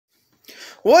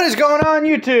What is going on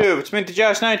YouTube? It's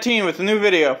MintyJosh19 with a new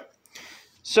video.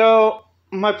 So,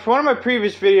 one of my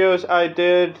previous videos I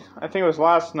did, I think it was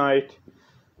last night,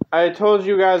 I told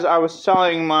you guys I was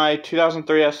selling my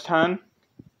 2003 S10.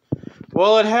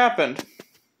 Well, it happened.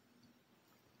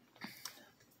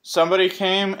 Somebody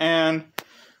came and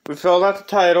we filled out the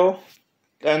title,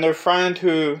 and their friend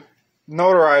who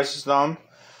notarizes them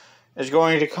is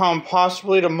going to come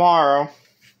possibly tomorrow.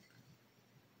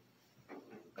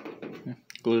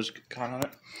 Glue's caught on it.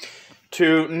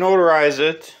 To notarize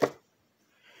it.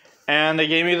 And they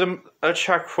gave me a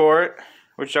check for it,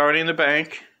 which is already in the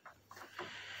bank.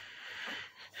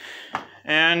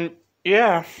 And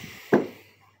yeah,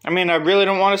 I mean, I really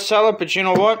don't want to sell it, but you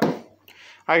know what?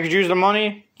 I could use the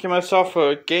money, get myself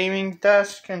a gaming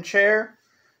desk and chair,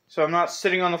 so I'm not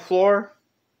sitting on the floor.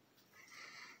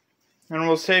 And it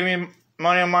will save me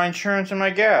money on my insurance and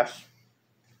my gas.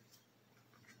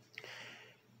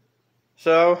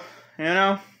 So, you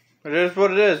know, it is what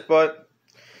it is, but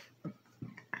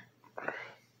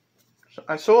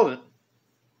I sold it.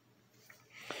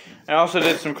 I also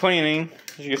did some cleaning.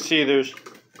 As you can see,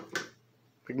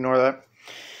 ignore that.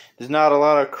 There's not a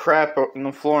lot of crap on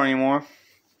the floor anymore.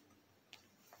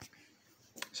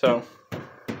 So,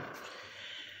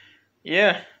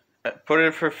 yeah, I put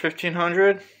it for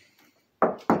 $1,500.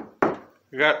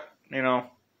 We got, you know,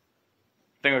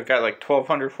 I think we got like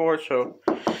 $1,200 for it, so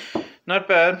not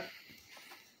bad.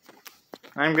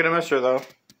 I'm gonna miss her though.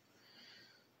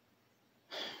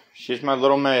 She's my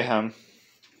little mayhem.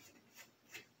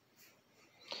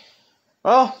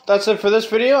 Well, that's it for this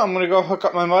video. I'm gonna go hook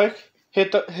up my mic,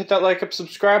 hit that like and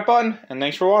subscribe button, and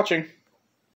thanks for watching.